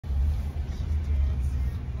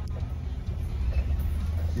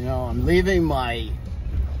You know, I'm leaving my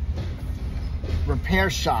repair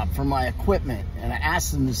shop for my equipment, and I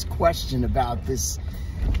asked them this question about this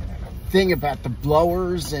thing about the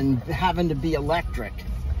blowers and having to be electric.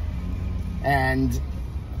 And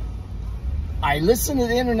I listened to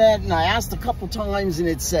the internet and I asked a couple times, and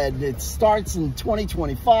it said it starts in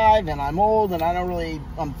 2025, and I'm old and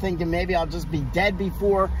I'm thinking maybe I'll just be dead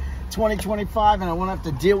before 2025 and I won't have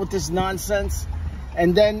to deal with this nonsense.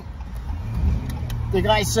 And then the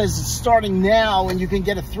guy says it's starting now and you can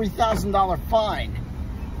get a $3,000 fine.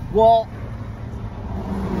 Well,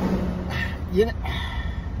 you know,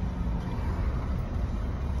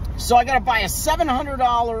 so I got to buy a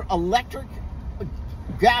 $700 electric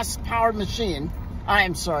gas-powered machine.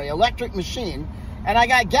 Electric machine. And I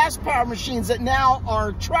got gas-powered machines that now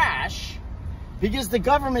are trash because the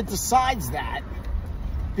government decides that.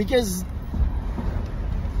 Because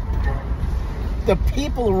the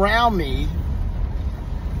people around me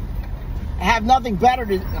have nothing better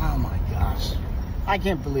to... Oh my gosh. I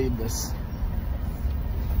can't believe this.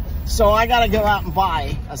 So I got to go out and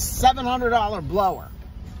buy a $700 blower.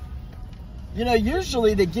 You know,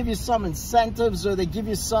 usually they give you some incentives or they give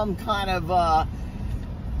you some kind of,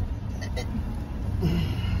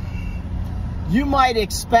 you might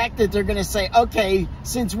expect that they're going to say, okay,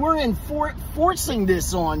 since we're enforcing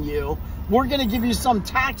this on you, we're going to give you some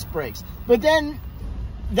tax breaks. But then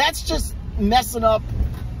that's just messing up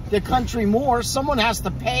the country more. Someone has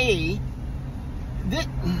to pay.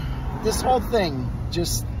 This whole thing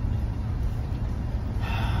just...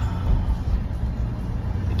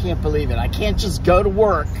 Can't believe it. I can't just go to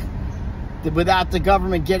work without the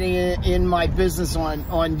government getting in my business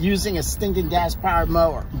on using a stinking gas-powered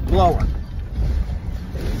blower.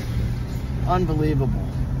 Unbelievable.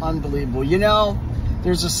 Unbelievable. You know,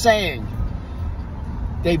 there's a saying.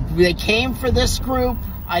 They came for this group.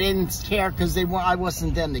 I didn't care because I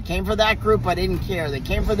wasn't them. They came for that group. I didn't care. They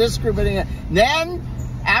came for this group. I didn't care. Then,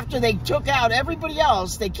 after they took out everybody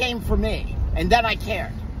else, they came for me. And then I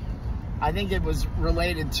cared. I think it was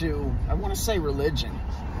related to, I want to say religion.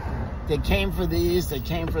 They came for these, they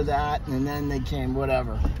came for that, and then they came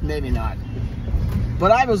whatever. Maybe not.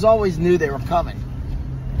 But I always knew they were coming.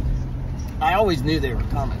 I always knew they were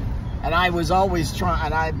coming. And I was always trying,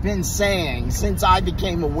 and I've been saying since I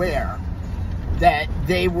became aware that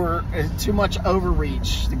they were too much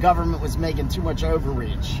overreach. The government was making too much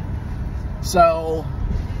overreach. So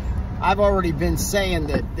I've already been saying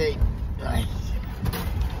that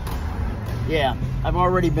I've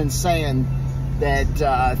already been saying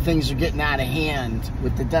that things are getting out of hand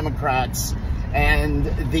with the Democrats and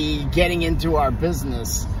the getting into our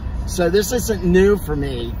business. So this isn't new for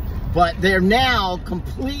me, but they're now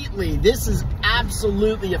completely, this is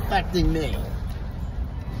absolutely affecting me.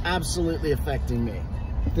 Absolutely affecting me.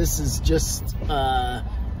 This is just,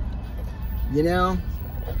 you know,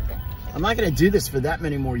 I'm not going to do this for that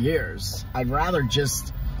many more years. I'd rather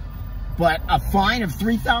just... But a fine of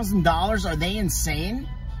 $3,000? Are they insane?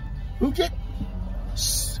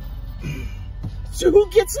 So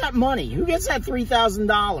who gets that money? Who gets that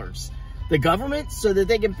 $3,000? The government, so that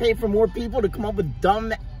they can pay for more people to come up with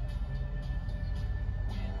dumb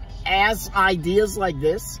ass ideas like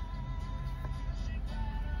this?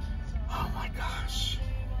 Oh my gosh.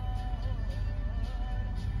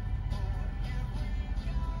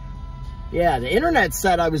 Yeah, the internet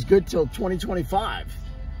said I was good till 2025.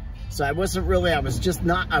 So I wasn't really, I was just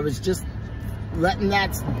letting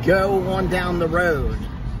that go on down the road.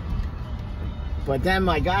 But then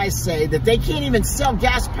my guys say that they can't even sell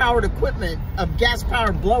gas-powered equipment of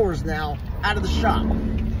gas-powered blowers now out of the shop.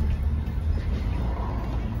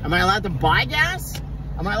 Am I allowed to buy gas?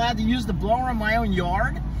 Am I allowed to use the blower in my own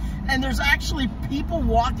yard? And there's actually people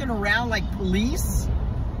walking around like police,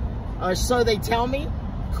 so they tell me,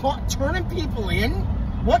 turning people in?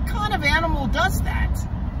 What kind of animal does that?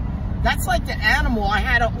 That's like the animal. I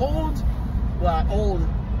had an old, what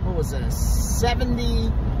was it,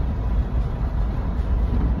 77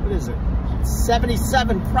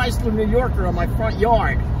 Chrysler New Yorker on my front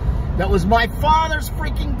yard. That was my father's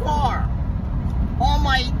freaking car. On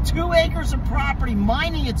my 2 acres of property,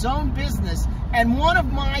 minding its own business, and one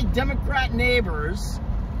of my Democrat neighbors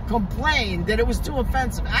complained that it was too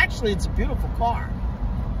offensive. Actually, it's a beautiful car.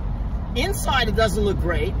 Inside, it doesn't look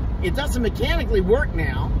great. It doesn't mechanically work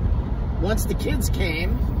now. Once the kids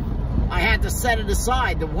came, I had to set it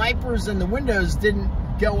aside. The wipers and the windows didn't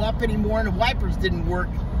go up anymore, and the wipers didn't work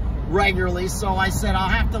regularly, so I said, I'll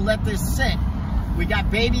have to let this sit. We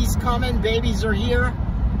got babies coming. Babies are here.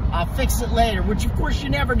 I'll fix it later, which, of course, you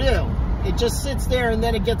never do. It just sits there, and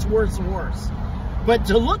then it gets worse and worse. But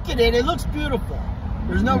to look at it, it looks beautiful.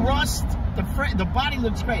 There's no rust. The body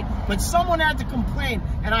looks great. But someone had to complain,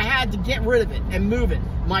 and I had to get rid of it and move it.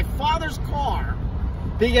 My father's car,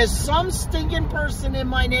 because some stinking person in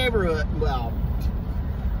my neighborhood, well,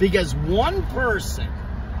 because one person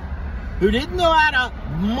who didn't know how to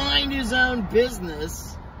mind his own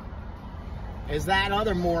business, as that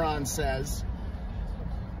other moron says,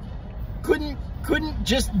 couldn't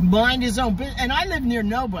just mind his own business. And I live near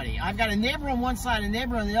nobody. I've got a neighbor on one side, a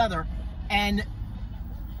neighbor on the other, and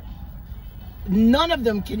none of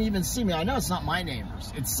them can even see me. I know it's not my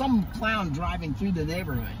neighbors. It's some clown driving through the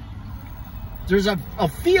neighborhood. There's a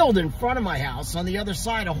field in front of my house, on the other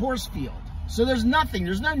side, a horse field. So there's nothing.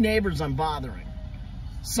 There's no neighbors I'm bothering.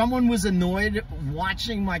 Someone was annoyed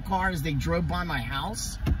watching my car as they drove by my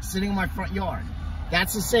house, sitting in my front yard.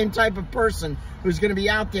 That's the same type of person who's going to be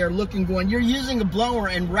out there looking, going, you're using a blower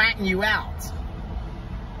and ratting you out.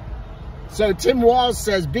 So Tim Walls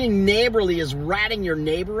says being neighborly is ratting your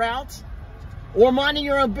neighbor out? Or minding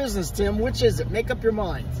your own business, Tim? Which is it? Make up your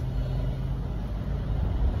mind.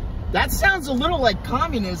 That sounds a little like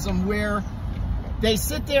communism, where they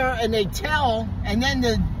sit there and they tell, and then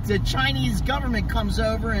the Chinese government comes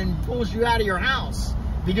over and pulls you out of your house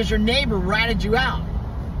because your neighbor ratted you out.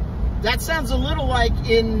 That sounds a little like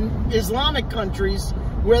in Islamic countries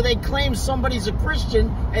where they claim somebody's a Christian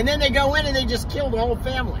and then they go in and they just kill the whole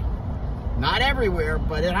family. Not everywhere,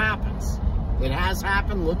 but it happens. It has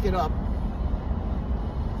happened. Look it up.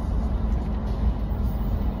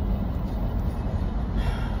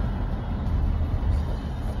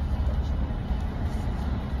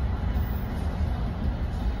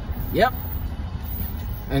 Yep.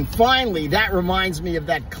 And finally, that reminds me of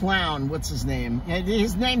that clown. What's his name?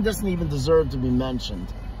 His name doesn't even deserve to be mentioned.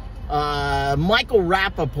 Michael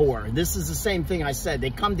Rappaport. This is the same thing I said. They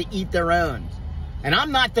come to eat their own. And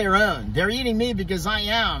I'm not their own. They're eating me because I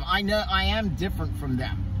am. I know I am different from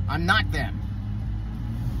them. I'm not them.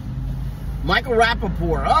 Michael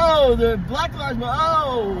Rappaport. Oh, the Black Lives Matter.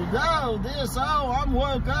 Oh, no, this. Oh, I'm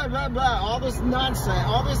woke. Blah, blah, blah. All this nonsense.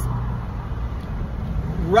 All this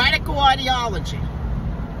radical ideology.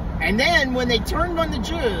 And then when they turned on the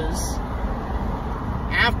Jews,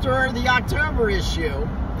 after the October issue,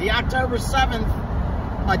 the October 7th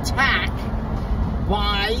attack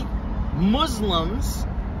by Muslims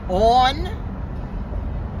on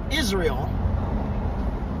Israel,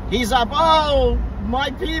 he's up, oh,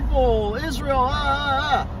 my people, Israel,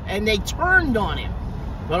 and they turned on him.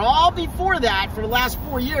 But all before that, for the last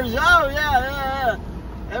 4 years, oh, yeah,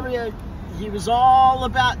 he was all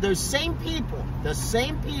about those same people, the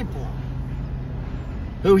same people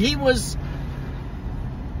who he was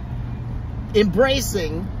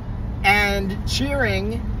embracing and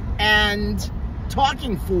cheering and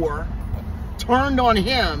talking for, turned on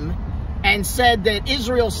him and said that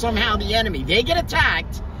Israel's somehow the enemy. They get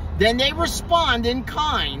attacked, then they respond in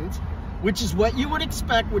kind, which is what you would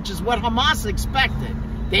expect, which is what Hamas expected.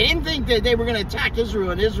 They didn't think that they were going to attack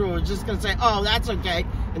Israel, and Israel was just going to say, oh, that's okay,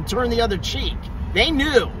 and turn the other cheek. They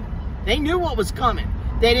knew. They knew what was coming.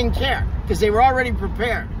 They didn't care, because they were already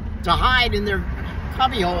prepared to hide in their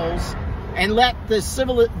cubby holes and let the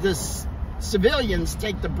civilians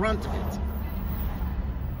take the brunt of it.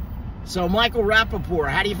 So Michael Rappaport,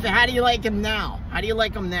 how do you like him now? How do you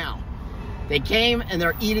like him now? They came and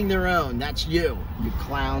they're eating their own. That's you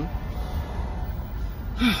clown.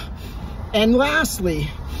 And lastly,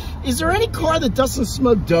 is there any car that doesn't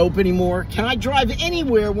smoke dope anymore? Can I drive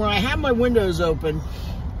anywhere where I have my windows open?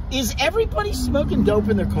 Is everybody smoking dope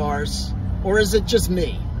in their cars? Or is it just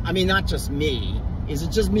me? I mean, not just me. Is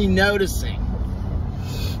it just me noticing?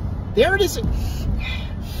 There it is.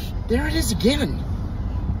 There it is again.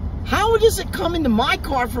 How does it come into my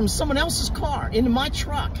car from someone else's car, into my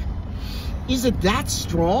truck? Is it that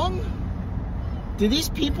strong? Do these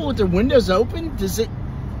people with their windows open?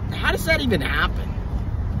 How does that even happen?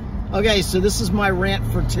 Okay, so this is my rant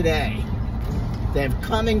for today. They're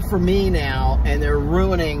coming for me now, and they're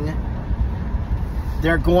ruining.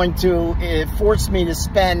 They're going to force me to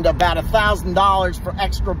spend about $1,000 for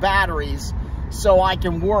extra batteries so I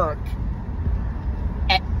can work.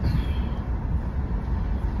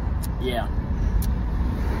 Yeah.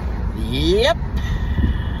 Yep.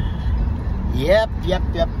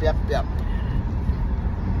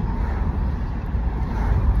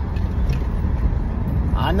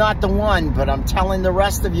 I'm not the one, but I'm telling the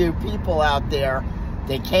rest of you people out there,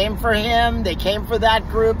 they came for him, they came for that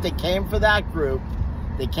group, they came for that group,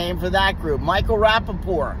 they came for that group. Michael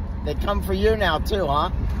Rappaport, they come for you now too, huh?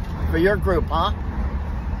 For your group, huh?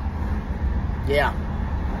 Yeah.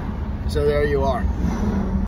 So there you are.